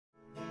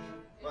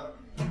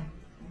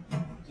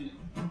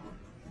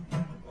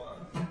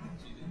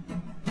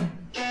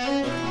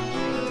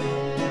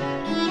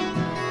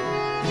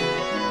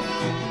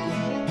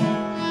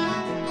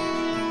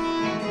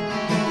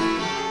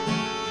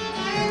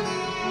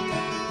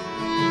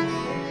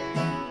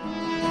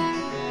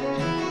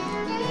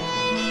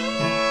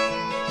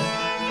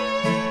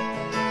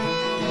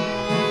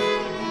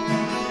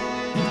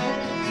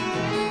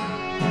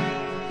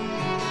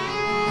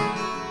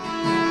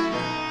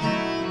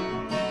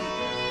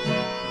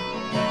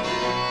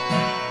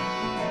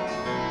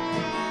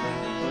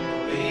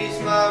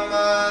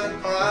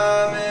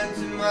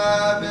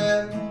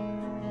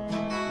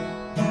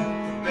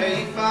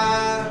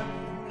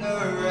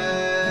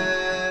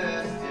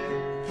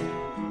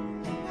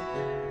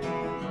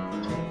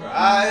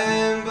I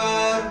am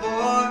but a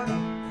boy,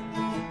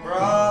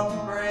 brought to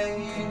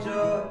bring you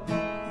joy,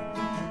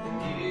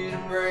 and you to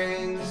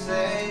bring the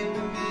same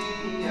to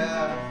me, I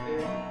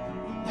fear.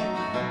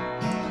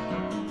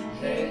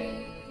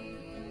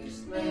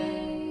 Haste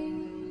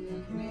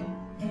make me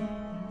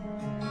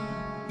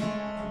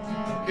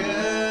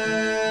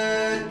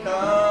good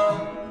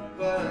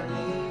company.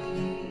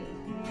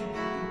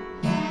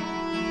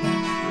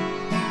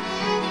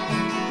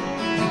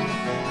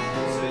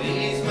 So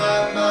ease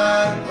my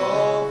mind,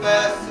 hold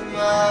fast to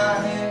my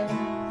hand.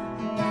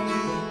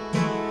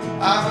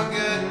 I'm a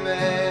good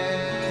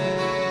man,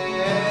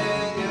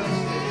 you'll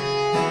see.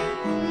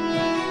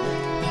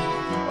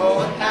 Oh,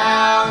 and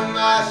how in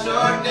my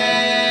short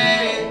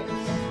days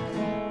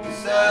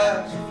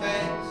such a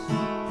face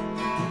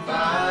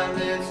find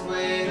its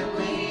way to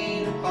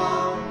lean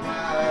upon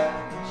my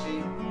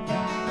cheek.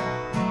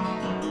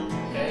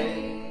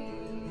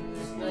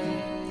 Haste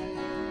make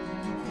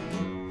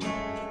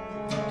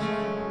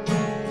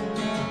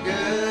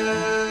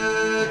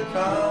good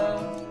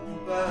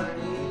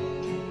company.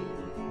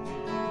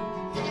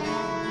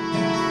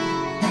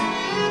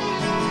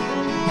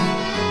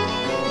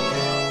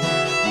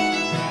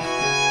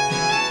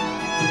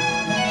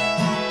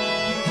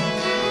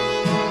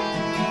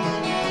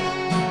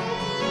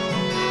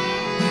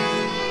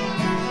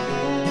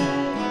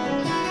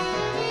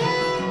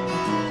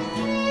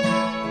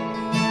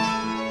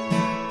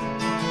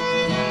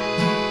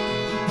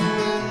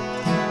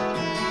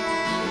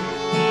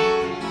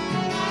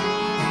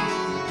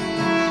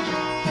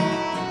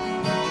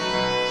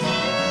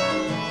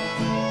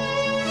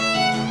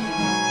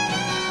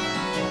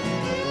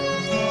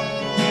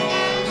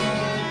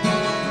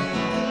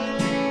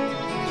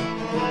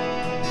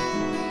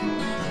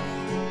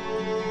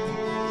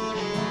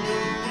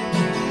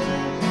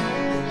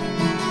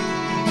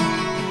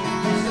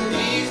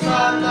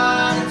 My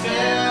mind and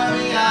tell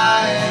me I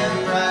am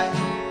right,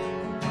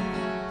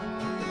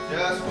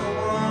 just for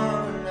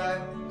one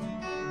night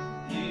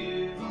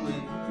you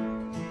believe.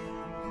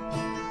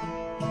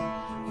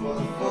 For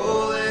the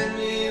fool in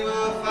me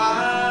will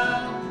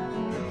find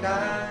the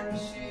kind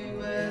she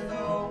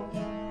withhold,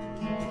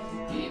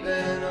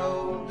 even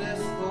though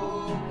this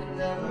fool can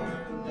never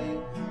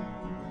leave.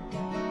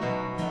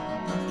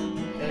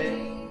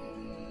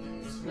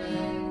 Haste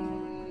make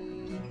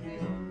me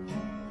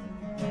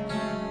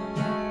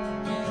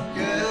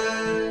good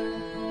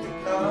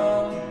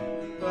company.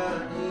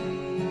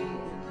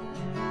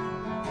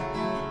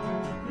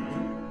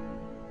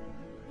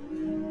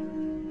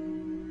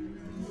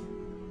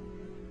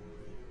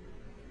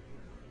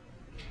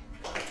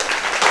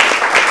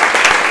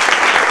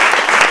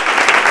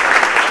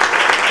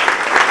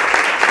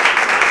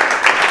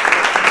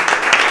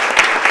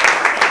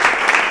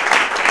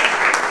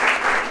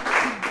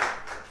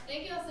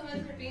 Thank you all so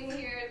much for being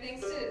here.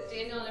 Thanks to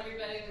Daniel and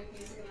everybody with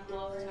Music in the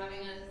Hall for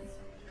having us.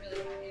 Really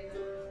happy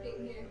about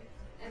being here.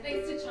 And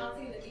thanks to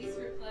Chauncey and the Beast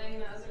for playing.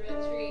 That was a real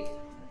treat.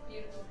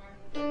 Beautiful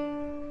harmony.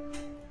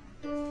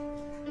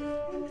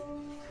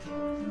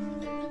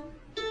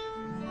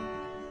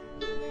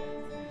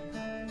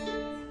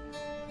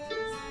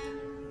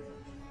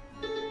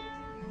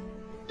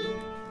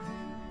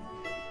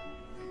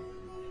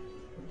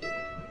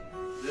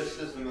 This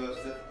is the most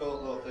difficult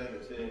little thing to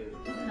sing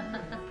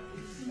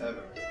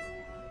ever.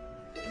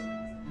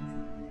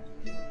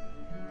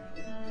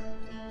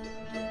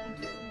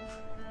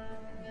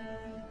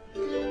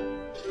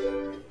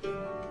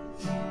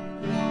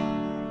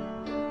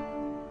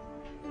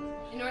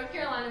 In North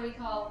Carolina, we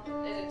call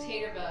it a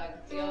tater bug.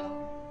 Do y'all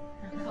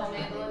call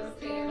mandolins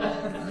tater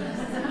bugs?